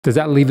Does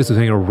that leave us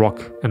between a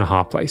rock and a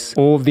hard place?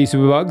 All of these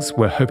superbugs,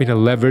 we're hoping to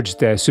leverage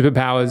their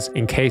superpowers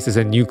in case there's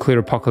a nuclear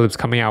apocalypse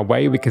coming our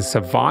way. We can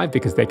survive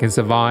because they can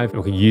survive,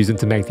 and we can use them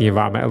to make the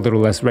environment a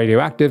little less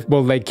radioactive.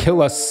 Will they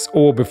kill us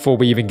all before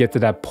we even get to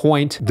that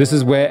point? This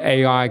is where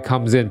AI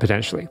comes in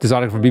potentially. This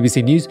article from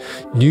BBC News,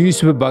 new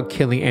superbug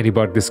killing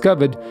antibiotic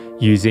discovered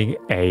using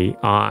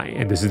AI.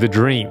 And this is the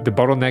dream. The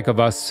bottleneck of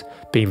us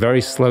being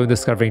very slow in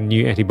discovering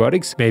new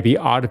antibiotics. Maybe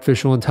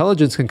artificial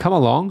intelligence can come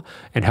along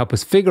and help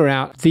us figure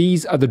out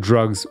these are the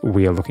drugs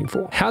we are looking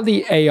for. How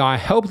the AI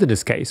helped in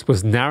this case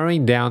was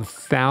narrowing down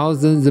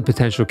thousands of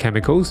potential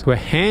chemicals to a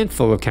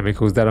handful of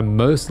chemicals that are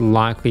most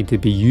likely to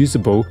be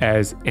usable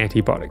as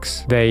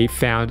antibiotics. They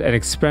found an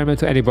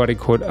experimental antibiotic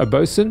called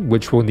abosin,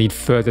 which will need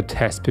further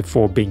tests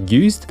before being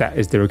used. That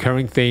is the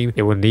recurring theme.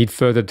 It will need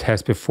further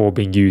tests before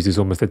being used is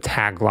almost the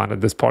tagline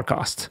of this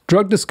podcast.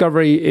 Drug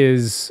discovery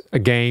is a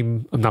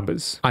game of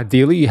numbers.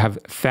 Ideally, you have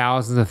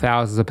thousands and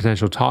thousands of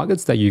potential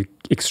targets that you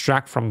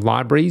extract from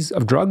libraries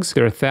of drugs.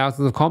 There are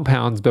thousands of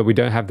compounds, but we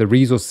don't have the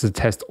resources to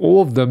test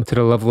all of them to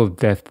the level of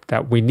depth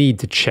that we need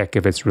to check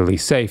if it's really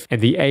safe.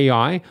 And the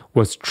AI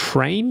was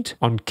trained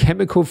on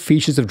chemical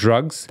features of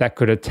drugs that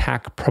could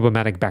attack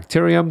problematic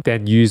bacterium,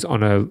 then used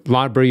on a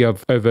library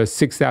of over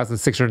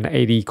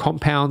 6,680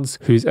 compounds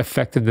whose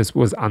effectiveness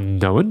was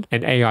unknown.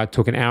 And AI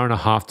took an hour and a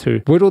half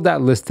to whittle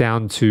that list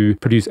down to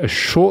produce a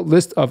short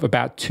list of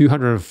about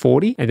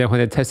 240. And then when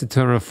they tested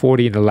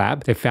 240 in the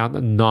lab, they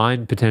found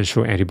 9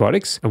 potential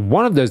antibiotics. And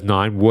one of those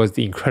 9 was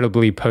the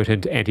incredibly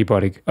potent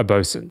antibiotic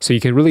abosin. So you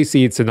can really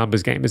see it's a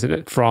numbers game, isn't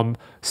it? From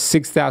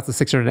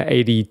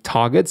 6,680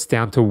 targets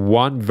down to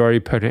one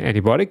very potent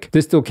antibiotic.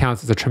 This still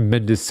counts as a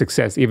tremendous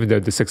success, even though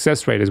the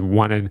success rate is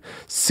 1 in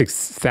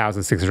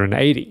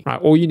 6,680.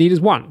 Right? All you need is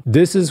 1.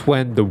 This is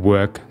when the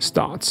work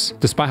starts.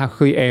 Despite how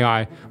quickly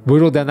AI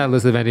whittled down that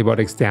list of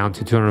antibiotics down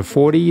to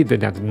 240, then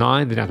down to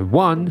 9, then down to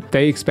 1,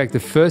 they expect the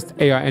first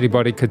AI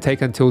antibiotic could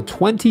take until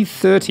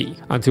 2030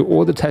 until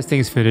all the testing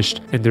is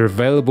finished and they're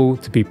available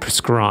to be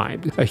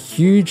prescribed. A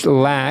huge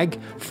lag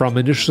from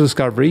initial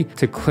discovery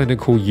to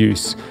clinical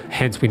use.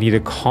 Hence, we need a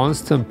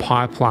constant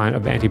pipeline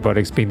of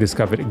antibiotics being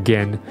discovered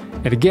again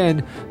and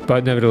again.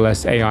 But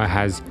nevertheless, AI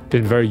has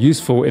been very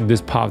useful in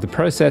this part of the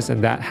process,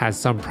 and that has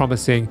some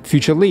promising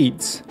future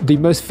leads. The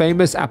most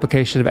famous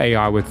application of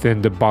AI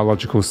within the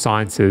biological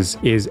sciences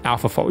is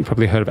Alphafold. You've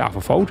probably heard of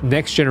Alphafold.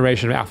 Next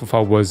generation of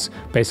Alphafold was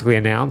basically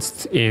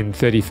announced in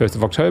 31st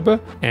of October.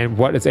 And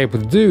what it's able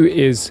to do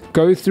is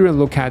go through and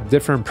look at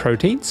different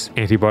proteins,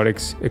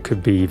 antibiotics. It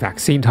could be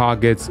vaccine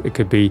targets. It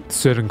could be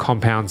certain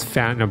compounds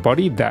found in a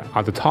body that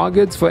are the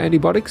targets for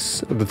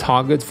antibiotics, the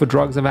targets for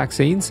drugs and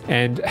vaccines.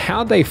 And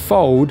how they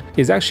fold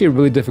is actually a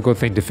really difficult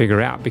thing to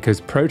figure out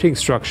because protein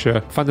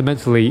structure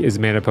fundamentally is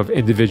made up of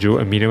individual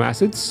amino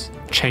acids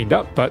chained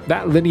up, but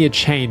that linear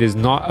chain is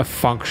not a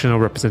functional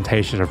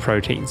representation of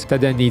proteins.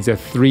 That then needs a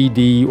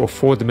 3D or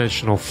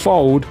 4-dimensional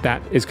fold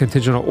that is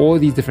contingent on all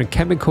these different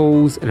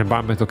chemicals and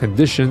environmental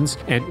conditions.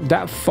 And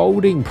that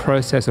folding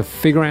process of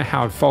figuring out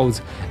how it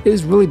folds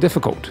is really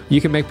difficult. You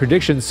can make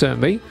predictions,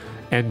 certainly,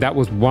 and that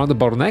was one of the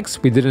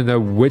bottlenecks. We didn't know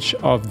which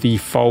of the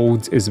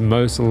folds is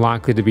most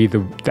likely to be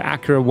the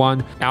accurate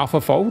one.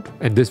 Alphafold,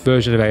 and this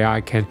version of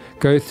AI can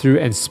go through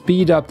and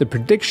speed up the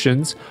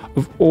predictions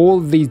of all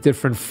of these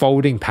different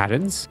folding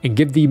patterns and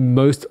give the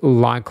most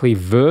likely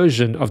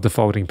version of the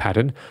folding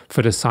pattern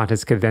for the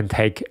scientists to then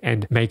take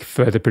and make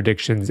further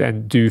predictions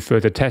and do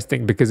further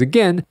testing. Because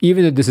again,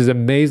 even though this is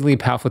amazingly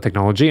powerful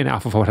technology and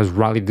Alphafold has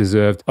rightly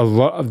deserved a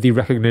lot of the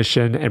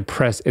recognition and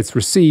press it's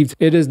received,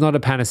 it is not a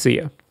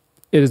panacea.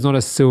 It is not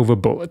a silver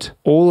bullet.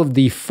 All of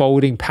the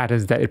folding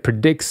patterns that it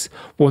predicts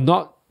will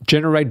not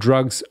generate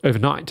drugs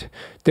overnight.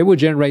 They will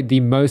generate the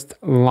most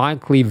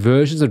likely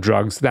versions of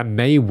drugs that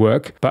may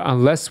work, but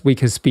unless we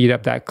can speed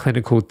up that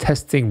clinical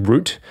testing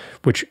route,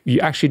 which you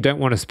actually don't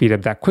want to speed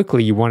up that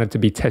quickly, you want it to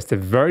be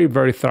tested very,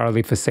 very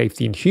thoroughly for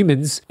safety in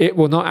humans, it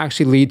will not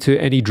actually lead to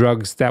any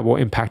drugs that will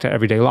impact our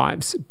everyday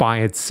lives by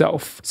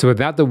itself. So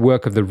without the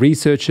work of the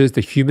researchers,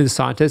 the human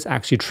scientists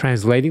actually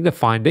translating the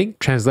finding,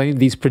 translating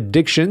these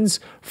predictions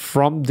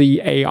from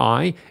the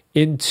AI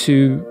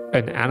into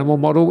an animal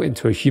model,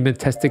 into a human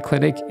tested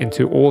clinic,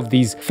 into all of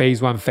these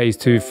phase 1, phase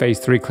 2, phase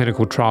 3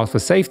 clinical trials for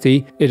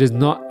safety, it is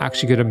not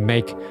actually going to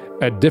make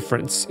a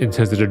difference in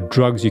terms of the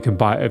drugs you can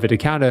buy over the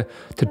counter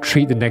to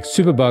treat the next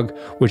superbug,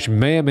 which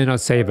may or may not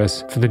save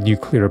us from the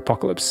nuclear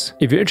apocalypse.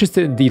 If you're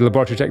interested in the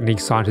laboratory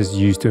techniques scientists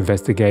use to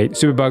investigate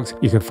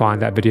superbugs, you can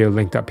find that video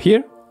linked up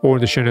here or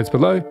in the show notes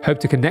below. Hope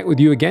to connect with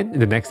you again in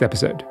the next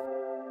episode.